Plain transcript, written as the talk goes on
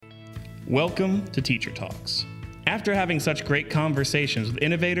Welcome to Teacher Talks. After having such great conversations with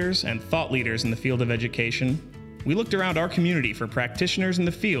innovators and thought leaders in the field of education, we looked around our community for practitioners in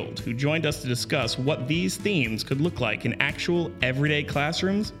the field who joined us to discuss what these themes could look like in actual everyday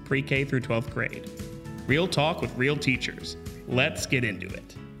classrooms, pre-K through 12th grade. Real talk with real teachers. Let's get into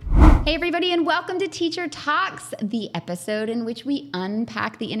it. Hey everybody, and welcome to Teacher Talks, the episode in which we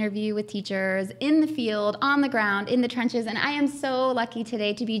unpack the interview with teachers in the field, on the ground, in the trenches. And I am so lucky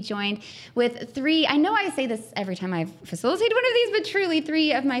today to be joined with three, I know I say this every time I facilitate one of these, but truly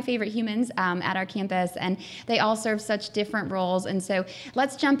three of my favorite humans at our campus, and they all serve such different roles. And so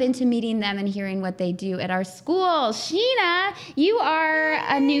let's jump into meeting them and hearing what they do at our school. Sheena, you are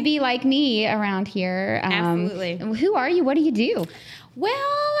a newbie like me around here. Absolutely. Who are you? What do you do? Well,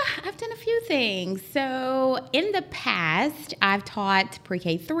 I've done a few things. So in the past, I've taught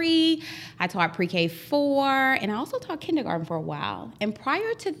pre-K 3, I taught pre-K 4, and I also taught kindergarten for a while. And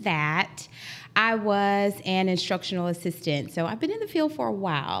prior to that, I was an instructional assistant. So I've been in the field for a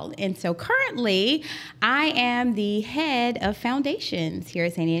while. And so currently, I am the head of foundations here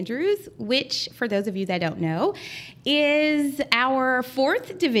at St. Andrews, which, for those of you that don't know, is our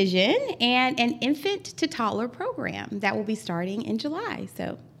 4th division and an infant to toddler program that will be starting in July.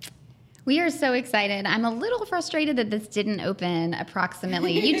 So we are so excited. I'm a little frustrated that this didn't open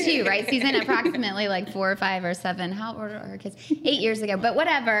approximately, you too, right, Susan? Approximately like 4 or 5 or 7, how old are our kids? 8 years ago. But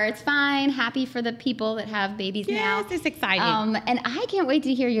whatever, it's fine. Happy for the people that have babies now. Yes, it's exciting. And I can't wait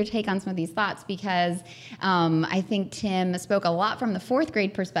to hear your take on some of these thoughts because I think Tim spoke a lot from the 4th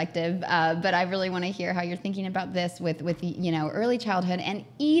grade perspective, but I really want to hear how you're thinking about this with early childhood and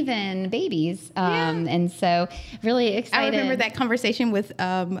even babies. And so really excited. I remember that conversation with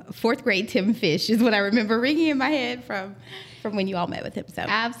 4th grade Tim Fish is what I remember ringing in my head from when you all met with him. So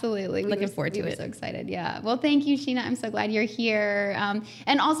absolutely. Looking forward to it. We were so excited. Yeah. Well, thank you, Sheena. I'm so glad you're here.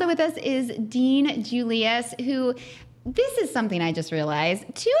 And also with us is Dean Julius, who this is something I just realized.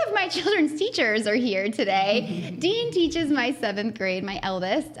 2 of my children's teachers are here today. Dean teaches my 7th grade, my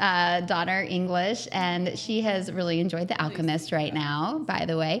eldest daughter, English, and she has really enjoyed The Alchemist right now, by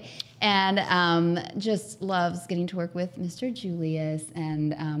the way, and just loves getting to work with Mr. Julius.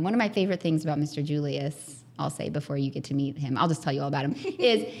 And one of my favorite things about Mr. Julius, I'll say before you get to meet him, I'll just tell you all about him,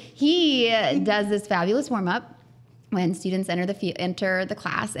 is he does this fabulous warm-up when students enter the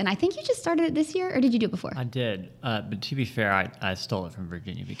class. And I think you just started it this year, or did you do it before? I did, but to be fair, I stole it from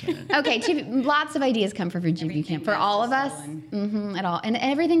Virginia Buchanan. Okay, lots of ideas come from Virginia Buchanan for all of us. At all, and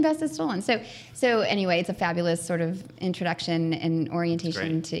everything best is stolen. So anyway, it's a fabulous sort of introduction and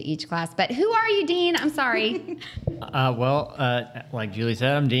orientation to each class. But who are you, Dean? I'm sorry. Like Julie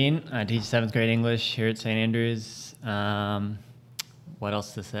said, I'm Dean. I teach 7th grade English here at St. Andrews. What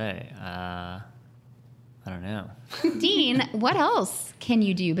else to say? I don't know. Dean, what else can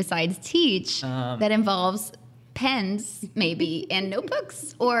you do besides teach that involves pens, maybe, and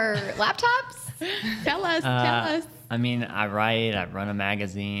notebooks or laptops? Tell us. I mean, I write, I run a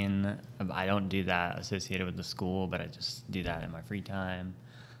magazine. I don't do that associated with the school, but I just do that in my free time.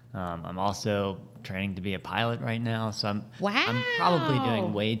 I'm also training to be a pilot right now, so I'm probably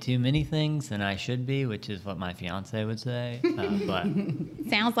doing way too many things than I should be, which is what my fiance would say. But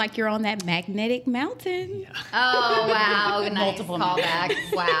sounds like you're on that magnetic mountain. Yeah. Oh wow! Nice Multiple callback.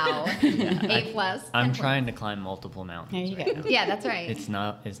 Wow. Yeah, A+. I'm trying to climb multiple mountains. There you right go. now. Yeah, that's right. It's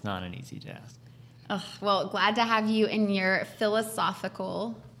not an easy task. Well, glad to have you in your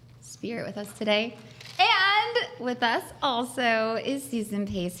philosophical spirit with us today. And with us also is Susan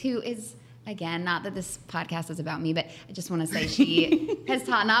Pace, who is, again, not that this podcast is about me, but I just want to say she has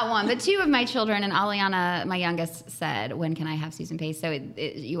taught not 1, but 2 of my children. And Aliana, my youngest, said, when can I have Susan Pace? So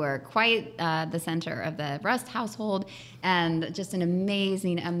you are quite the center of the Rust household and just an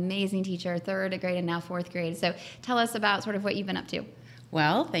amazing, amazing teacher, 3rd grade and now 4th grade. So tell us about sort of what you've been up to.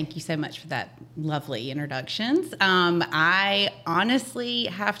 Well, thank you so much for that lovely introductions. I honestly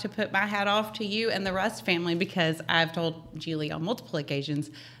have to put my hat off to you and the Rust family because I've told Julie on multiple occasions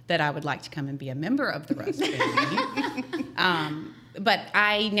that I would like to come and be a member of the Rust family. But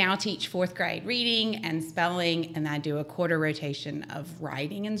I now teach 4th grade reading and spelling, and I do a quarter rotation of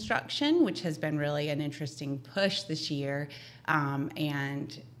writing instruction, which has been really an interesting push this year,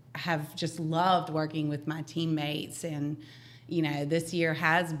 and have just loved working with my teammates. And this year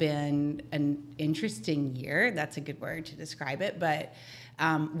has been an interesting year. That's a good word to describe it. But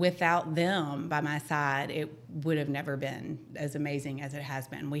without them by my side, it would have never been as amazing as it has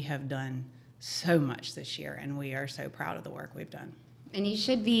been. We have done so much this year, and we are so proud of the work we've done. And you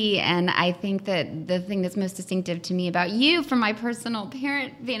should be. And I think that the thing that's most distinctive to me about you, from my personal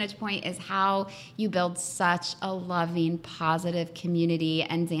parent vantage point, is how you build such a loving, positive community.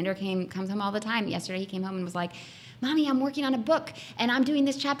 And Xander comes home all the time. Yesterday he came home and was like, Mommy, I'm working on a book and I'm doing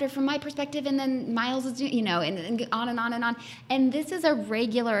this chapter from my perspective, and then Miles is doing, and on and on and on. And this is a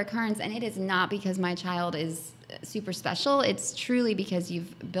regular occurrence, and it is not because my child is super special. It's truly because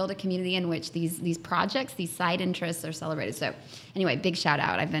you've built a community in which these projects, these side interests are celebrated. So anyway, big shout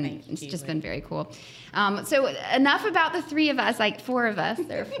out. It's just been very cool. So enough about the three of us, like four of us,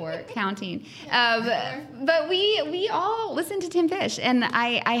 there are four, counting. But we all listened to Tim Fish, and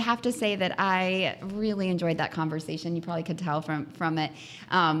I have to say that I really enjoyed that conversation. You probably could tell from it.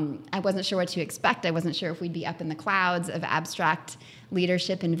 I wasn't sure what to expect. I wasn't sure if we'd be up in the clouds of abstract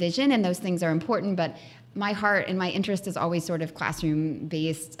leadership and vision, and those things are important, but my heart and my interest is always sort of classroom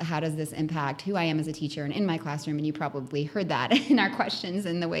based. How does this impact who I am as a teacher and in my classroom? And you probably heard that in our questions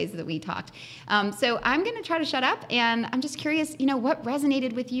and the ways that we talked. So I'm going to try to shut up, and I'm just curious, what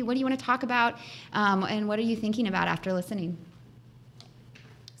resonated with you? What do you want to talk about? And what are you thinking about after listening?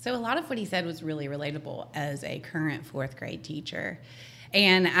 So a lot of what he said was really relatable as a current fourth grade teacher.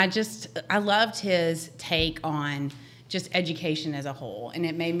 And I loved his take on just education as a whole. And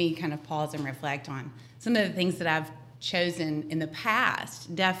it made me kind of pause and reflect on some of the things that I've chosen in the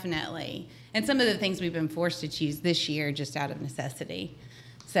past, definitely, and some of the things we've been forced to choose this year just out of necessity.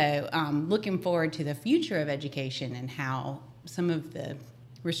 So looking forward to the future of education and how some of the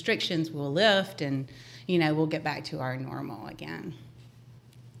restrictions will lift and, we'll get back to our normal again.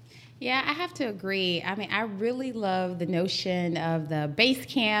 Yeah, I have to agree. I mean, I really love the notion of the base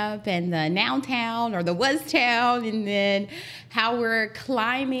camp and the now town or the was town, and then how we're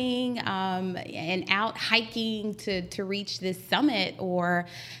climbing and out hiking to reach this summit or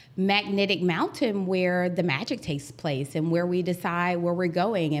magnetic mountain where the magic takes place and where we decide where we're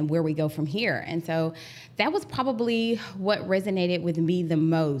going and where we go from here. And so that was probably what resonated with me the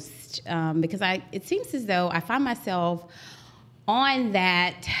most, because it seems as though I find myself on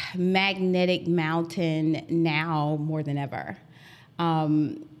that magnetic mountain now more than ever. I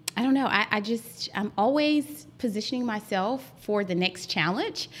don't know. I'm always positioning myself for the next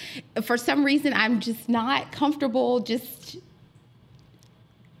challenge. For some reason, I'm just not comfortable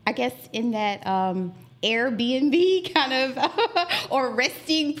I guess in that Airbnb kind of or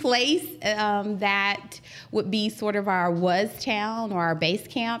resting place that would be sort of our was town or our base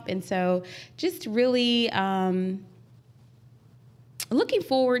camp. And so just really looking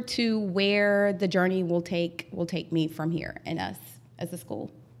forward to where the journey will take me from here and us as a school.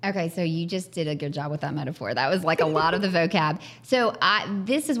 Okay, so you just did a good job with that metaphor. That was like a lot of the vocab. So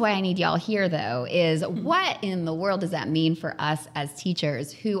this is why I need y'all here, though, is what in the world does that mean for us as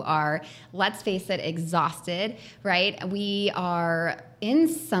teachers who are, let's face it, exhausted, right? We are in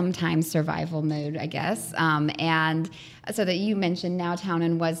sometimes survival mode, I guess. And so that you mentioned now town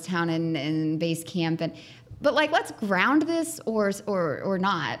and was town and base camp. But let's ground this or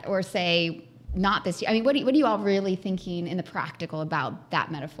not, or say, not this year. I mean, what are you all really thinking in the practical about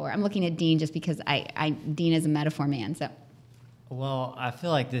that metaphor? I'm looking at Dean just because Dean is a metaphor man. So, well, I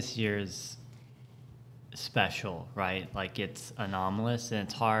feel like this year's special, right? Like it's anomalous and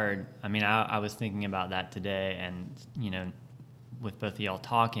it's hard. I mean, I was thinking about that today, and with both of y'all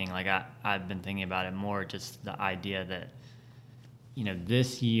talking, like I've been thinking about it more. Just the idea that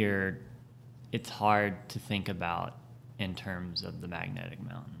this year it's hard to think about in terms of the magnetic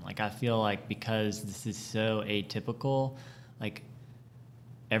mountain. Like I feel like because this is so atypical, like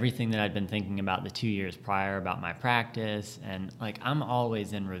everything that I'd been thinking about the 2 years prior about my practice, and like I'm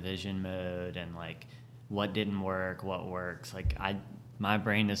always in revision mode and like what didn't work, what works. Like my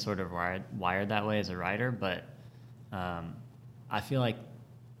brain is sort of wired that way as a writer, but I feel like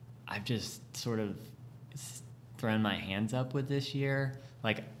I've just sort of thrown my hands up with this year.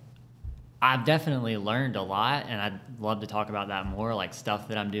 Like I've definitely learned a lot, and I'd love to talk about that more, like stuff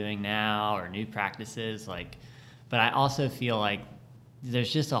that I'm doing now or new practices. But I also feel like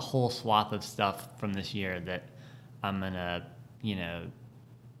there's just a whole swath of stuff from this year that I'm gonna,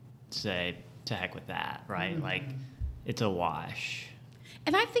 say to heck with that, right? Mm-hmm. Like it's a wash.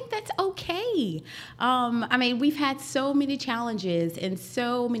 And I think that's okay. I mean, we've had so many challenges and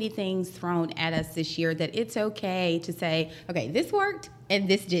so many things thrown at us this year that it's okay to say, okay, this worked and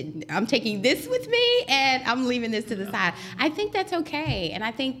this didn't. I'm taking this with me and I'm leaving this to the side. I think that's okay. And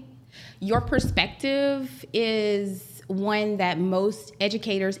I think your perspective is one that most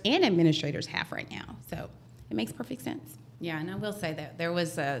educators and administrators have right now. So it makes perfect sense. Yeah, and I will say that there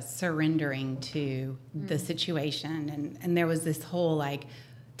was a surrendering to the situation, and there was this whole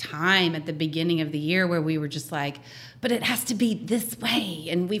time at the beginning of the year where we were just like, but it has to be this way,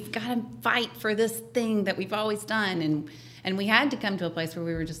 and we've got to fight for this thing that we've always done. And we had to come to a place where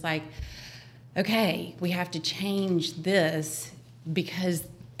we were just like, okay, we have to change this because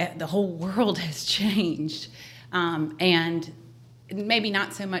the whole world has changed. And maybe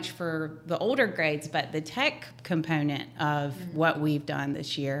not so much for the older grades, but the tech component of what we've done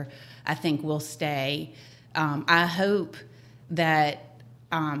this year, I think will stay. I hope that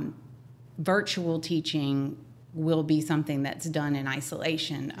virtual teaching will be something that's done in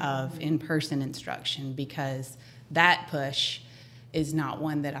isolation of in-person instruction, because that push is not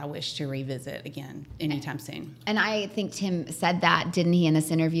one that I wish to revisit again anytime soon. And I think Tim said that, didn't he, in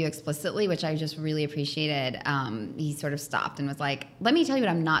this interview explicitly, which I just really appreciated. He sort of stopped and was like, let me tell you what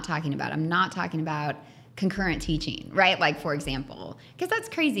I'm not talking about. I'm not talking about concurrent teaching, right? Like, for example, because that's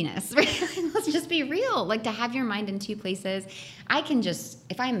craziness, right? Let's just be real. Like, to have your mind in two places, I can just,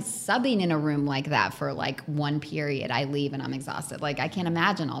 if I'm subbing in a room like that for like one period, I leave and I'm exhausted. Like, I can't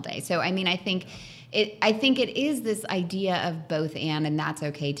imagine all day. So, I mean, I think it is this idea of both and that's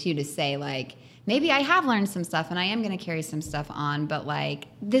okay too, to say like, maybe I have learned some stuff and I am going to carry some stuff on, but like,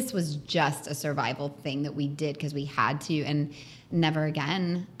 this was just a survival thing that we did because we had to, and never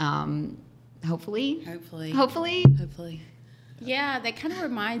again. Hopefully. Yeah, that kind of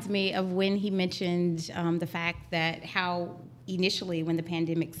reminds me of when he mentioned the fact that how initially when the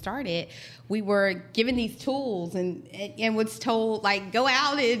pandemic started, we were given these tools and was told, like, go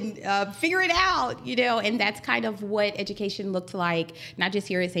out and figure it out, you know, and that's kind of what education looked like, not just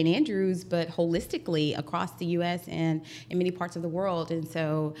here at St. Andrews, but holistically across the U.S. and in many parts of the world. And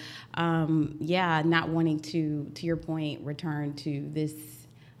so, not wanting to your point, return to this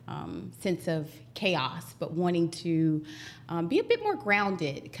sense of chaos, but wanting to be a bit more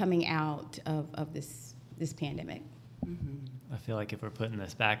grounded coming out of this pandemic. Mm-hmm. I feel like if we're putting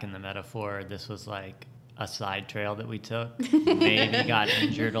this back in the metaphor, this was like a side trail that we took. Maybe got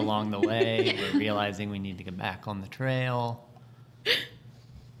injured along the way. We're realizing we need to get back on the trail.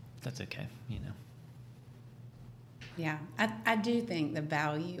 That's okay, you know. Yeah, I do think the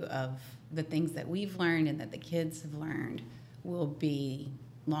value of the things that we've learned and that the kids have learned will be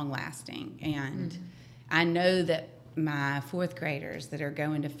long-lasting. And I know that my fourth graders that are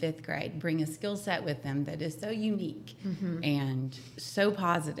going to fifth grade bring a skill set with them that is so unique and so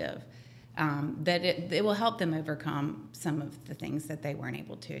positive that it will help them overcome some of the things that they weren't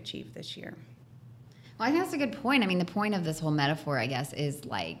able to achieve this year. Well, I think that's a good point. I mean, the point of this whole metaphor, I guess, is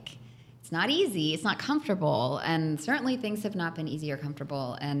like, it's not easy, it's not comfortable, and certainly things have not been easy or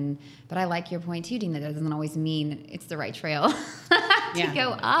comfortable. But I like your point too, Dean, that doesn't always mean it's the right trail to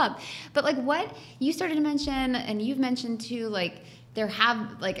go up. But like what you started to mention, and you've mentioned too, like there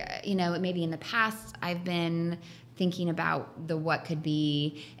have, like, you know, maybe in the past I've been thinking about the what could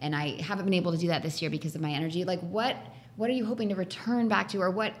be, and I haven't been able to do that this year because of my energy. Like what are you hoping to return back to, or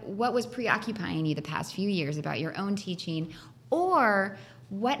what was preoccupying you the past few years about your own teaching, or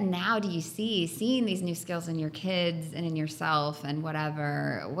what now do you seeing these new skills in your kids and in yourself and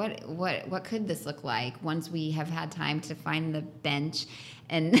whatever? What could this look like once we have had time to find the bench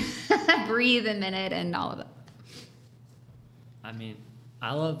and breathe a minute and all of that? I mean,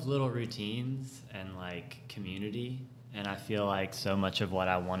 I love little routines and like community, and I feel like so much of what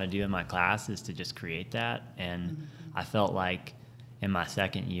I want to do in my class is to just create that. And I felt like in my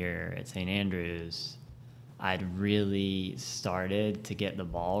second year at St. Andrews, I'd really started to get the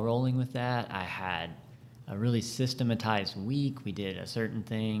ball rolling with that. I had a really systematized week. We did a certain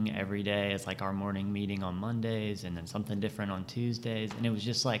thing every day. It's like our morning meeting on Mondays and then something different on Tuesdays. And it was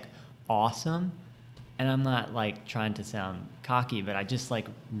just like awesome. And I'm not like trying to sound cocky, but I just like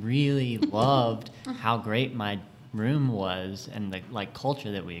really loved how great my room was and the like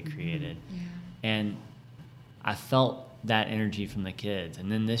culture that we had created. Yeah. And I felt that energy from the kids.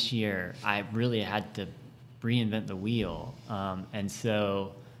 And then this year I really had to reinvent the wheel. And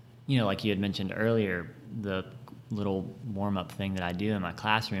so, you know, like you had mentioned earlier, the little warm-up thing that I do in my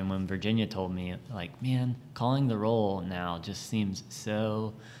classroom, when Virginia told me, like, man, calling the roll now just seems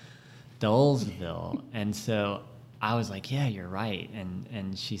so Dullsville. And so I was like, yeah, you're right.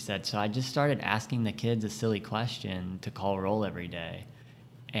 And she said, so I just started asking the kids a silly question to call roll every day.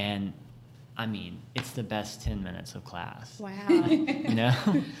 And I mean, it's the best 10 minutes of class. Wow. You know?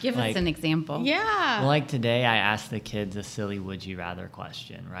 Give us an example. Yeah. Well, like today I asked the kids a silly would you rather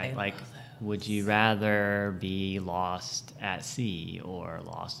question, right? Like, would you rather be lost at sea or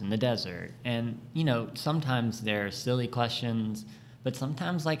lost in the desert? And, you know, sometimes they're silly questions, but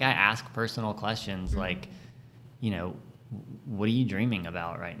sometimes like I ask personal questions like, you know, what are you dreaming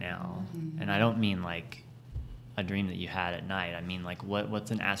about right now? And I don't mean like a dream that you had at night. I mean, like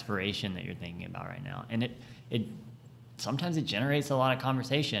what's an aspiration that you're thinking about right now? And it sometimes it generates a lot of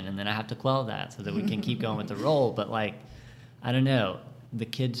conversation, and then I have to quell that so that we can keep going with the role. But like, I don't know, the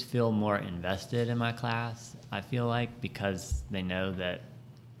kids feel more invested in my class, I feel like, because they know that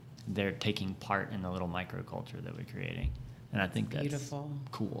they're taking part in the little microculture that we're creating. And I think that's beautiful.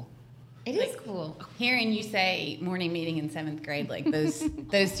 Cool. It is cool. Hearing you say morning meeting in 7th grade, like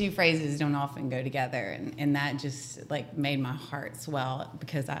those two phrases don't often go together, and that just like made my heart swell,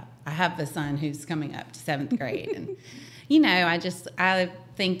 because I have a son who's coming up to 7th grade, and I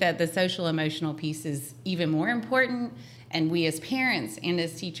think that the social emotional piece is even more important, and we as parents and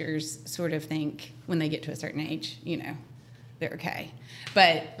as teachers sort of think when they get to a certain age, they're okay.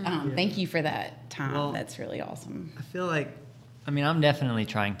 But thank you for that, Tom. Well, that's really awesome. I feel like, I'm definitely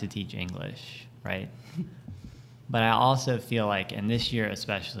trying to teach English, right? But I also feel like, and this year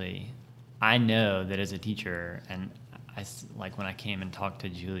especially, I know that as a teacher, and like when I came and talked to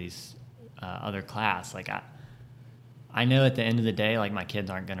Julie's other class, like I know at the end of the day, like my kids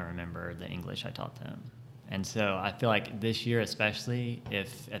aren't going to remember the English I taught them. And so I feel like this year especially,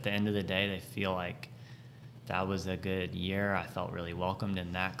 if at the end of the day they feel like that was a good year, I felt really welcomed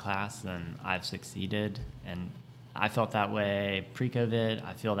in that class, then I've succeeded. And I felt that way pre-COVID.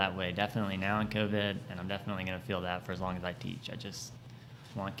 I feel that way definitely now in COVID, and I'm definitely going to feel that for as long as I teach. I just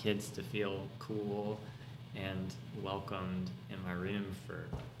want kids to feel cool and welcomed in my room for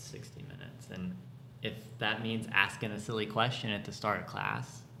 60 minutes. And if that means asking a silly question at the start of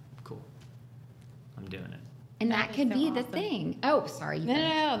class, cool. I'm doing it. And that could so be the awesome. thing. Oh, sorry.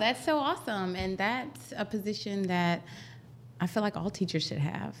 No, that's so awesome. And that's a position that I feel like all teachers should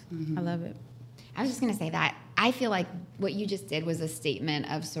have. Mm-hmm. I love it. I was just going to say that I feel like what you just did was a statement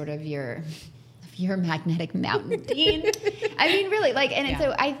of sort of your magnetic mountain, Dean. I mean, really, like, and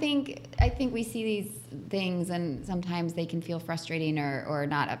so I think we see these things, and sometimes they can feel frustrating or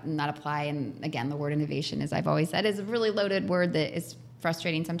not apply. And again, the word innovation, as I've always said, is a really loaded word that is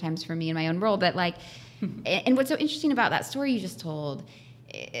frustrating sometimes for me in my own role. But like, and what's so interesting about that story you just told,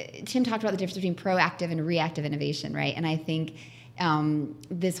 Tim talked about the difference between proactive and reactive innovation, right? And I think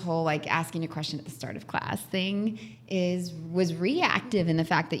this whole like asking a question at the start of class thing was reactive in the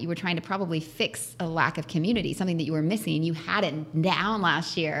fact that you were trying to probably fix a lack of community, something that you were missing. You had it down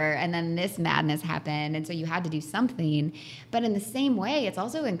last year, and then this madness happened, and so you had to do something. But in the same way, it's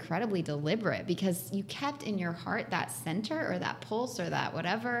also incredibly deliberate, because you kept in your heart that center or that pulse or that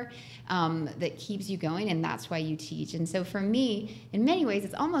whatever that keeps you going, and that's why you teach. And so for me, in many ways,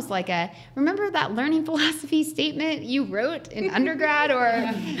 it's almost like remember that learning philosophy statement you wrote in undergrad,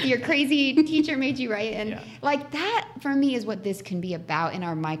 or your crazy teacher made you write? And like that, for me, is what this can be about in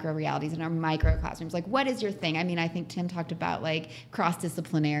our micro realities, in our micro classrooms. Like, what is your thing? I mean, I think Tim talked about like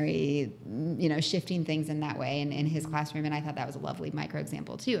cross-disciplinary, shifting things in that way in his classroom. And I thought that was a lovely micro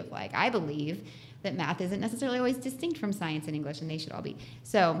example too of like, I believe that math isn't necessarily always distinct from science and English, and they should all be.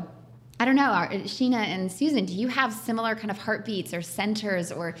 So I don't know, Sheena and Susan, do you have similar kind of heartbeats or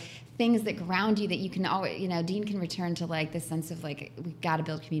centers or things that ground you that you can always, Dean can return to like this sense of like, we've got to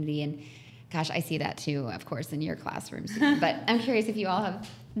build community? And gosh, I see that too, of course, in your classrooms. But I'm curious if you all have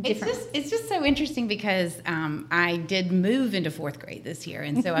different. It's just so interesting, because I did move into 4th grade this year,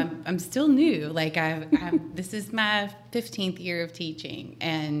 and so I'm still new. Like this is my 15th year of teaching,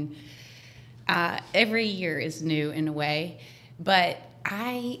 and every year is new in a way. But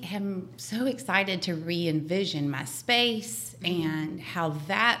I am so excited to re-envision my space and how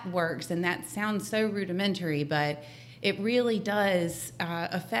that works. And that sounds so rudimentary, but it really does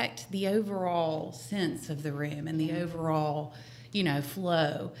affect the overall sense of the room and the overall,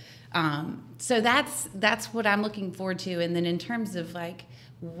 flow. So that's what I'm looking forward to. And then in terms of like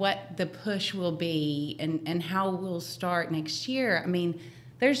what the push will be and how we'll start next year, I mean,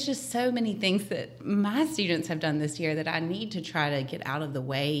 there's just so many things that my students have done this year that I need to try to get out of the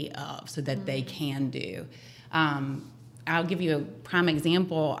way of so that they can do. I'll give you a prime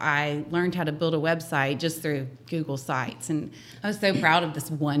example. I learned how to build a website just through Google Sites, and I was so proud of this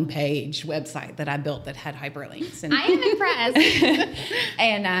one-page website that I built that had hyperlinks. And I am impressed.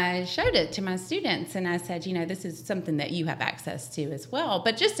 And I showed it to my students, and I said, this is something that you have access to as well.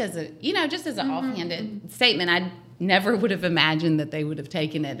 But just as an offhanded statement, I never would have imagined that they would have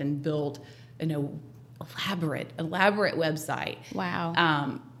taken it and built an elaborate website.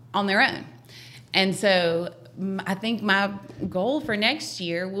 Wow. On their own. And so I think my goal for next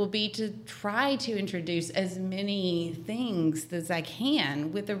year will be to try to introduce as many things as I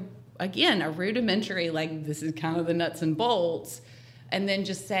can with a rudimentary, like this is kind of the nuts and bolts, and then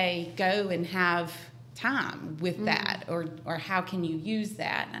just say, go and have time with that, or how can you use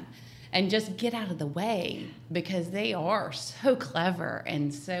that? and just get out of the way, because they are so clever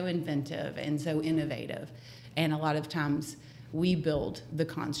and so inventive and so innovative. And a lot of times we build the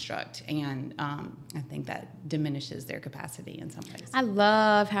construct, and I think that diminishes their capacity in some ways. I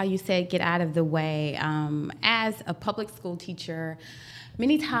love how you said get out of the way. As a public school teacher,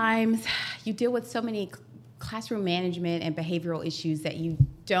 many times you deal with so many classroom management and behavioral issues that you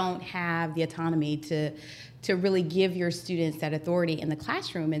don't have the autonomy to really give your students that authority in the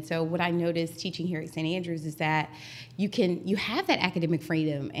classroom. And so what I noticed teaching here at St. Andrews is that you have that academic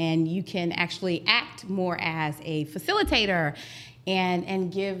freedom, and you can actually act more as a facilitator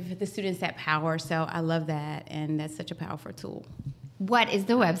and give the students that power. So I love that, and that's such a powerful tool. What is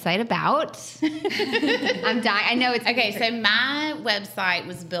the website about? I'm dying. I know it's okay. So my website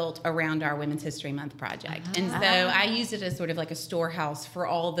was built around our Women's History Month project, and so I used it as sort of like a storehouse for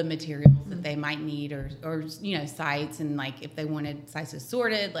all the materials that they might need, or sites, and like if they wanted sites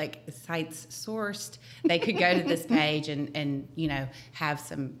sorted, like sites sourced, they could go to this page and have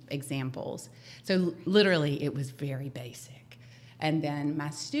some examples. So literally, it was very basic. And then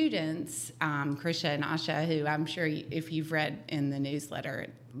my students, Krisha and Asha, who I'm sure if you've read in the newsletter,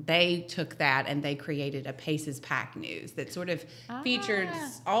 they took that and they created a Paces Pack News that sort of featured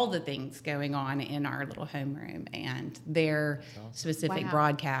all the things going on in our little homeroom and their specific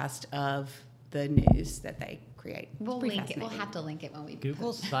broadcast of the news that they create. We'll link it. We'll have to link it when we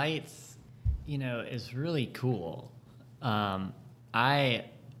Google Sites, is really cool. I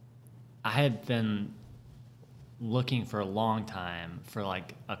had been looking for a long time for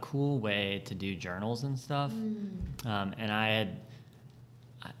like a cool way to do journals and stuff. And I had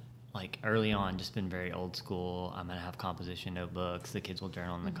like early on just been very old school. I'm gonna have composition notebooks. The kids will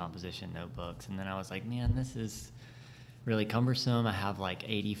journal in the composition notebooks. And then I was like, man, this is really cumbersome. I have like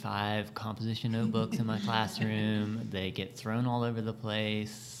 85 composition notebooks in my classroom. They get thrown all over the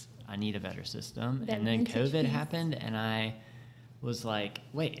place. I need a better system. And then COVID happened, and I was like,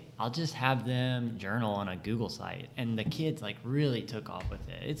 wait, I'll just have them journal on a Google site. And the kids like really took off with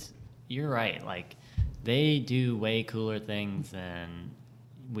it. You're right, like they do way cooler things than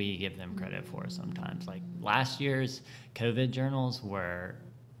we give them credit for sometimes. Like last year's COVID journals were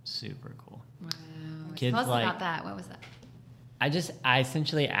super cool. Wow. Kids Tell us like, about that. What was that? I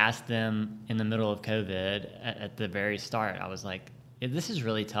essentially asked them in the middle of COVID at the very start, I was like, this is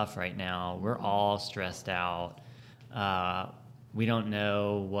really tough right now. We're all stressed out. We don't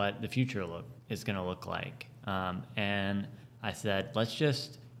know what the future is going to look like. And I said, let's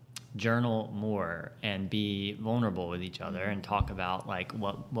just journal more and be vulnerable with each other and talk about like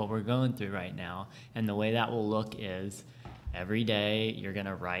what we're going through right now. And the way that will look is every day you're going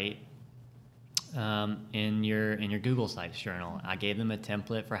to write in your Google Sites journal. I gave them a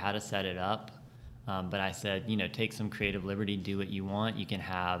template for how to set it up. But I said, take some creative liberty, do what you want. You can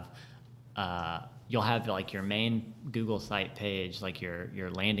have you'll have like your main Google site page, like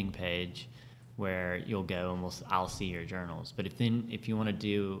your landing page, where you'll go and I'll see your journals. But if you want to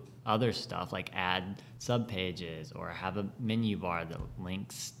do other stuff, like add subpages or have a menu bar that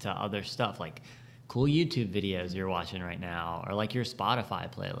links to other stuff, like cool YouTube videos you're watching right now, or like your Spotify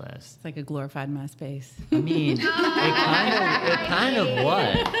playlist. It's like a glorified MySpace. I mean, it kind of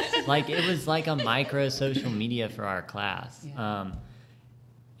was. Like it was like a micro social media for our class. Yeah.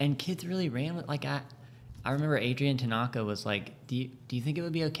 And kids really ran with, like, I remember Adrian Tanaka was like, do you think it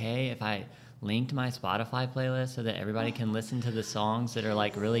would be okay if I linked my Spotify playlist so that everybody can listen to the songs that are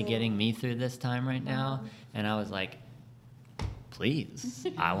like really getting me through this time right now? And I was like, please,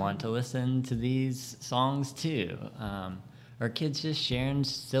 I want to listen to these songs too. Or kids just sharing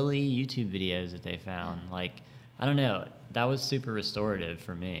silly YouTube videos that they found. Like, I don't know, that was super restorative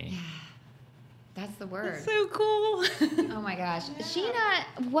for me. That's the word. That's so cool. Oh my gosh. Yeah.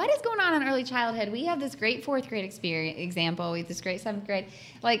 Sheena, what is going on in early childhood? We have this great 4th grade example. We have this great 7th grade.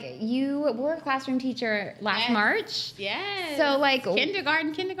 Like, you were a classroom teacher last March. Yes. So, like,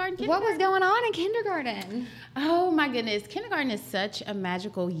 kindergarten. What was going on in kindergarten? Oh my goodness. Kindergarten is such a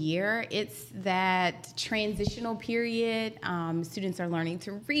magical year. It's that transitional period. Students are learning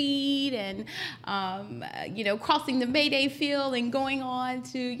to read and, crossing the Mayday field and going on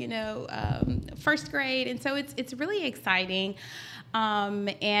to, 1st grade. And so it's really exciting.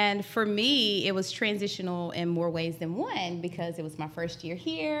 And for me, it was transitional in more ways than one because it was my first year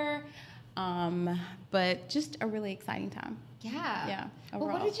here. But just a really exciting time. Yeah. Yeah. Well,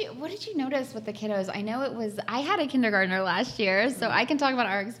 what did you notice with the kiddos? I know I had a kindergartner last year, so I can talk about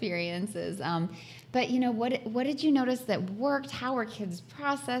our experiences. But what did you notice that worked? How were kids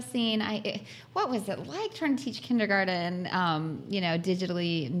processing? What was it like trying to teach kindergarten,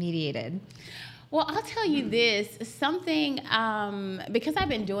 digitally mediated? Well, I'll tell you this, something, because I've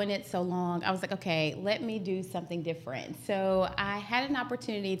been doing it so long, I was like, okay, let me do something different. So I had an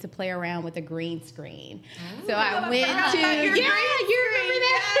opportunity to play around with a green screen. So I went to, you remember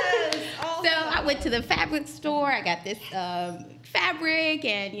that? Yes, awesome. So I went to the fabric store, I got this fabric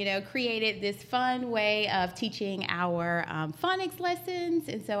and, created this fun way of teaching our phonics lessons.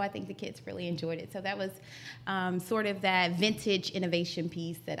 And so I think the kids really enjoyed it. So that was sort of that vintage innovation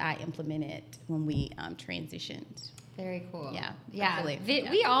piece that I implemented when we transitioned. Very cool. Yeah. Yeah.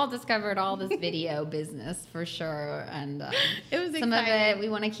 We all discovered all this video business for sure. And it was some exciting. of it we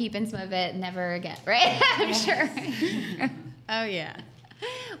want to keep and some of it never again, right? I'm sure. Oh, yeah.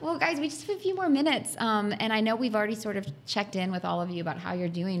 Well, guys, we just have a few more minutes. And I know we've already sort of checked in with all of you about how you're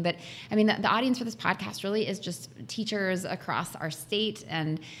doing. But, I mean, the audience for this podcast really is just teachers across our state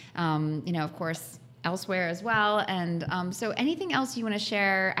and, of course, elsewhere as well. And so anything else you want to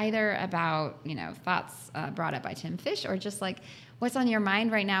share either about, thoughts brought up by Tim Fish or just like what's on your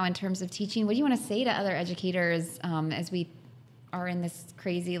mind right now in terms of teaching? What do you want to say to other educators as we are in this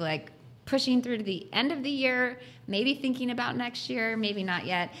crazy, pushing through to the end of the year, maybe thinking about next year, maybe not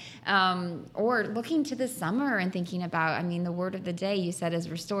yet, or looking to the summer and thinking about, the word of the day you said is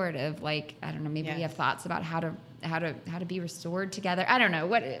restorative. I don't know, maybe Yes. we have thoughts about how to be restored together. I don't know.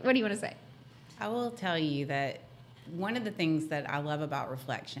 What do you want to say? I will tell you that one of the things that I love about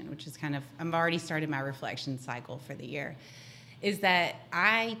reflection, which is I've already started my reflection cycle for the year, is that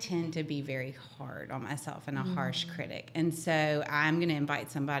I tend to be very hard on myself and a harsh critic. And so I'm going to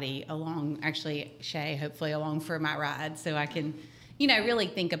invite somebody along, actually, Shay, hopefully along for my ride so I can, really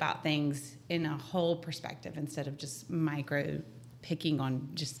think about things in a whole perspective instead of just micro picking on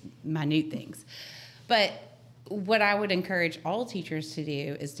just minute things. But what I would encourage all teachers to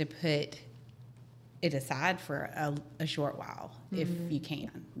do is to put it aside for a short while, if you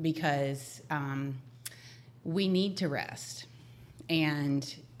can, because we need to rest.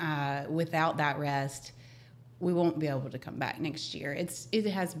 And without that rest, we won't be able to come back next year. It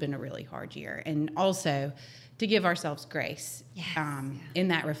has been a really hard year. And also to give ourselves grace in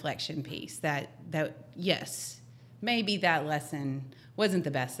that reflection piece that yes, maybe that lesson wasn't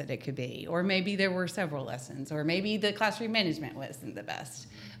the best that it could be, or maybe there were several lessons, or maybe the classroom management wasn't the best.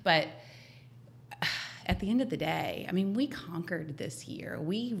 But at the end of the day, we conquered this year.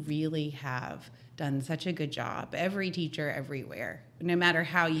 We really have done such a good job. Every teacher everywhere, no matter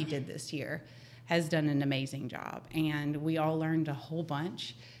how you did this year, has done an amazing job. And we all learned a whole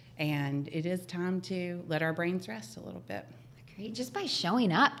bunch. And it is time to let our brains rest a little bit. Great. Just by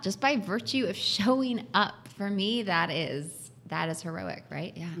showing up, just by virtue of showing up, for me, that is heroic,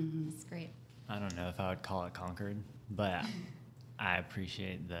 right? Yeah, That's great. I don't know if I would call it conquered, but I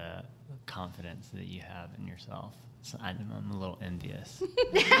appreciate the confidence that you have in yourself. So I'm a little envious.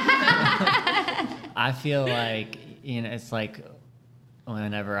 I feel like, it's like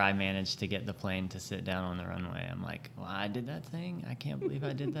whenever I manage to get the plane to sit down on the runway, I'm like, well, I did that thing. I can't believe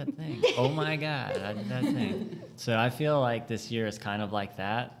I did that thing. Oh my God, I did that thing. So I feel like this year is kind of like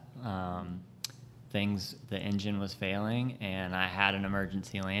that. The engine was failing and I had an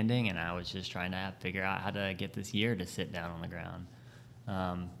emergency landing and I was just trying to figure out how to get this year to sit down on the ground.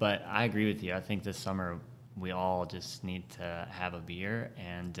 But I agree with you. I think this summer we all just need to have a beer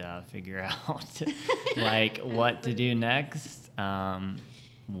and figure out what to do next.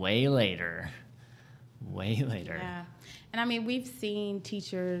 Way later. Yeah. And we've seen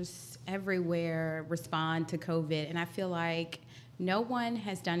teachers everywhere respond to COVID, and I feel like no one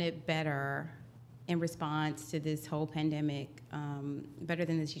has done it better in response to this whole pandemic, better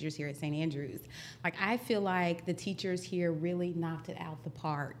than the teachers here at St. Andrews. I feel like the teachers here really knocked it out the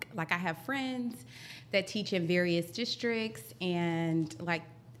park. I have friends that teach in various districts, and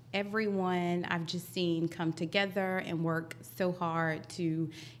everyone I've just seen come together and work so hard to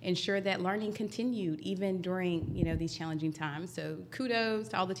ensure that learning continued even during, these challenging times. So kudos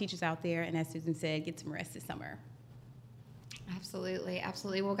to all the teachers out there, and as Susan said, get some rest this summer. Absolutely.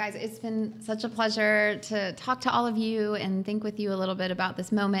 Well, guys, it's been such a pleasure to talk to all of you and think with you a little bit about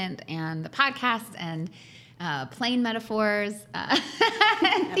this moment and the podcast and plane metaphors.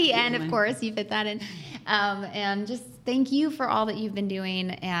 At the end, of course, you fit that in. And just thank you for all that you've been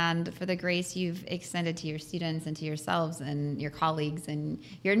doing and for the grace you've extended to your students and to yourselves and your colleagues and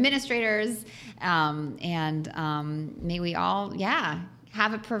your administrators. May we all,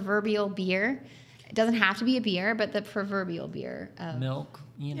 have a proverbial beer. It doesn't have to be a beer, but the proverbial beer. Milk,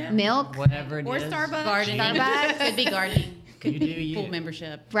 Milk. whatever it is. Or Starbucks. Gardening. Starbucks. Could be gardening. Could You be do you. full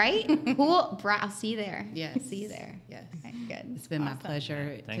membership. Right? Cool. I'll see you there. Yes. See you there. Yes. Okay, good. It's been my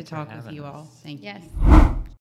pleasure to Thanks for talk with having you us. all. Thank you. Yes.